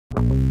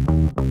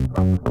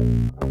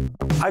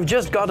I've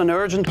just got an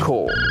urgent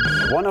call.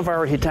 One of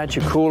our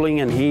Hitachi cooling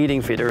and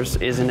heating fitters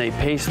is in a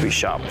pastry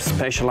shop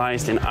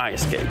specialized in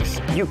ice cakes.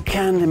 You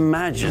can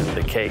imagine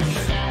the cake.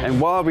 And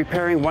while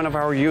repairing one of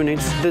our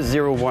units, the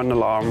 01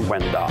 alarm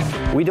went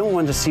off. We don't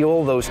want to see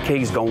all those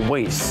cakes go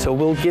waste, so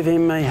we'll give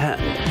him a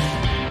hand.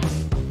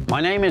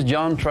 My name is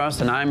John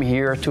Trust and I'm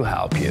here to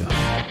help you.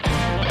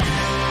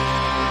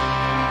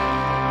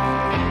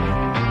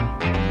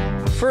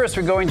 First,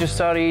 we're going to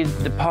study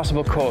the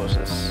possible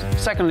causes.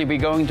 Secondly, we're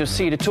going to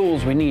see the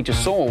tools we need to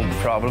solve the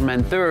problem.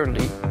 And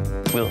thirdly,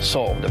 we'll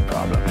solve the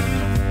problem.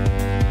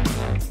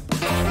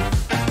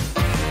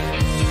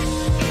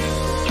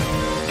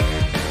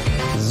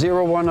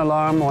 Zero-one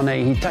alarm on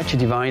a Hitachi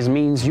device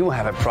means you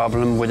have a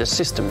problem with the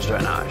system's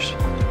drainage.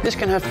 This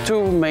can have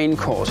two main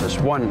causes.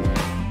 One,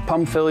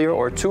 pump failure,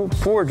 or two,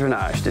 poor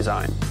drainage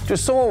design. To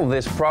solve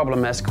this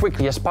problem as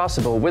quickly as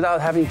possible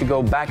without having to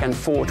go back and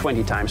forth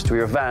 20 times to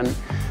your van,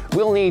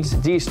 we'll need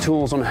these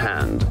tools on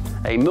hand: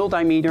 a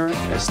multimeter,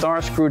 a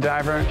star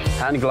screwdriver,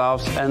 hand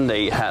gloves and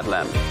a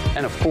headlamp.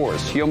 And of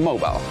course, your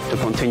mobile to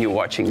continue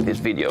watching this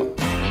video.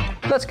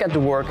 Let's get to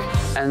work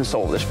and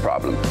solve this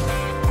problem.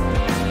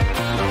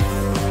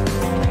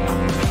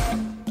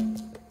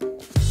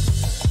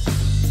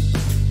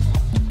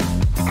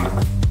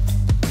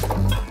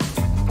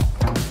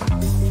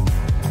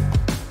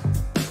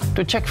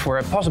 To check for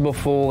a possible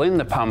fall in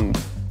the pump,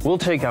 we'll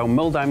take our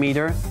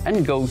multimeter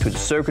and go to the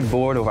circuit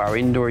board of our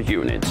indoor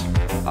unit.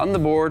 On the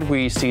board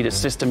we see the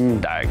system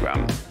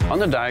diagram. On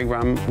the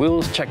diagram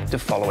we'll check the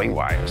following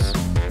wires.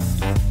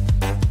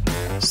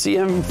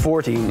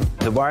 CM14,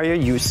 the wire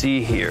you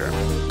see here.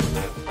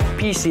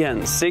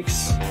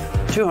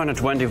 PCN6,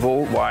 220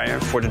 volt wire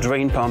for the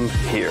drain pump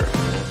here.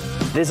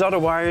 This other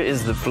wire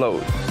is the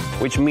float,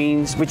 which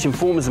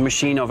informs the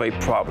machine of a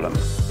problem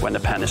when the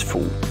pan is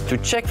full. To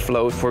check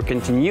float for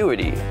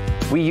continuity,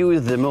 we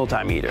use the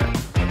multimeter.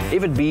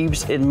 If it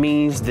beeps, it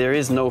means there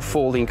is no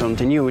fault in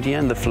continuity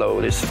and the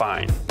float is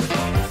fine.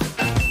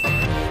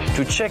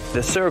 To check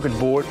the circuit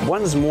board,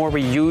 once more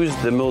we use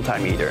the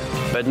multimeter,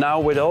 but now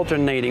with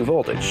alternating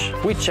voltage.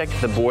 We check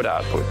the board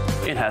output.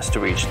 It has to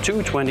reach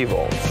 220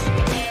 volts.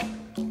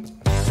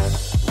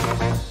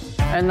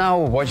 And now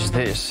watch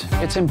this,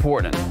 it's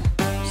important.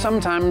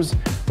 Sometimes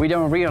we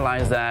don't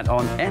realize that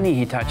on any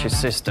Hitachi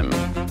system,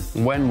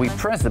 when we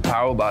press the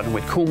power button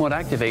with cool mode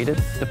activated,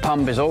 the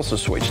pump is also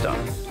switched on.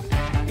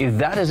 If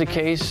that is the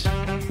case,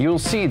 you'll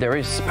see there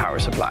is power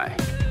supply,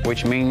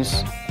 which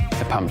means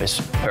the pump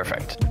is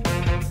perfect.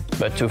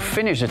 But to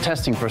finish the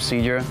testing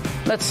procedure,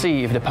 let's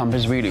see if the pump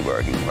is really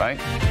working, right?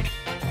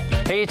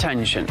 Pay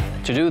attention.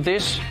 To do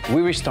this,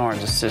 we restart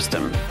the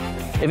system.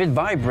 If it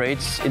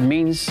vibrates, it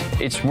means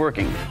it's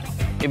working.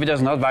 If it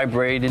does not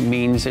vibrate, it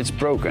means it's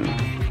broken.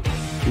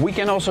 We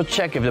can also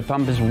check if the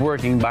pump is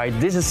working by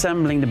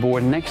disassembling the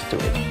board next to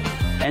it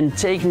and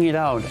taking it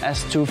out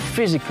as to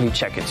physically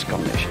check its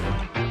condition.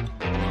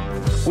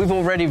 We've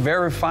already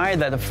verified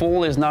that the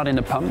fall is not in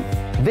the pump.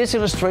 This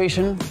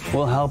illustration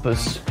will help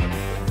us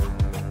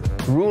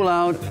rule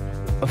out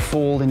a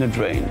fall in the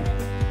drain.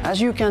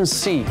 As you can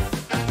see,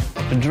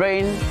 the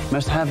drain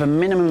must have a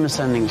minimum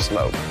ascending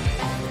slope.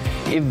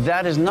 If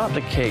that is not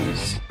the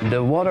case,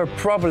 the water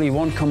probably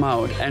won't come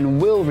out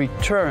and will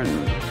return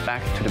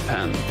back to the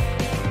pan.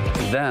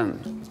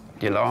 Then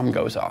the alarm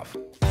goes off.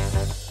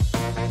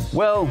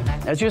 Well,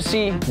 as you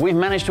see, we've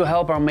managed to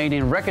help our mate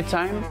in record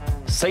time,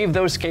 save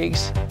those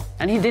cakes,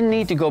 and he didn't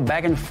need to go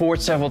back and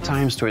forth several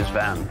times to his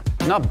van.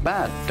 Not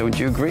bad, don't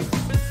you agree?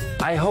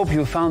 I hope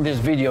you found this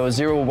video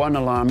 01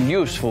 alarm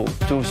useful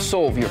to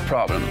solve your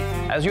problem.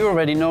 As you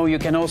already know, you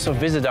can also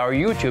visit our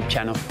YouTube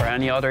channel for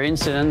any other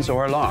incidents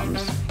or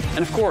alarms. And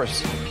of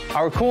course,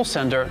 our call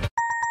center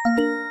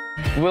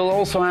will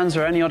also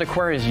answer any other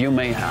queries you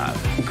may have.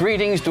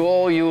 Greetings to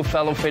all you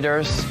fellow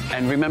fitters,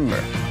 and remember,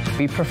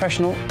 be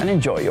professional and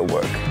enjoy your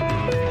work.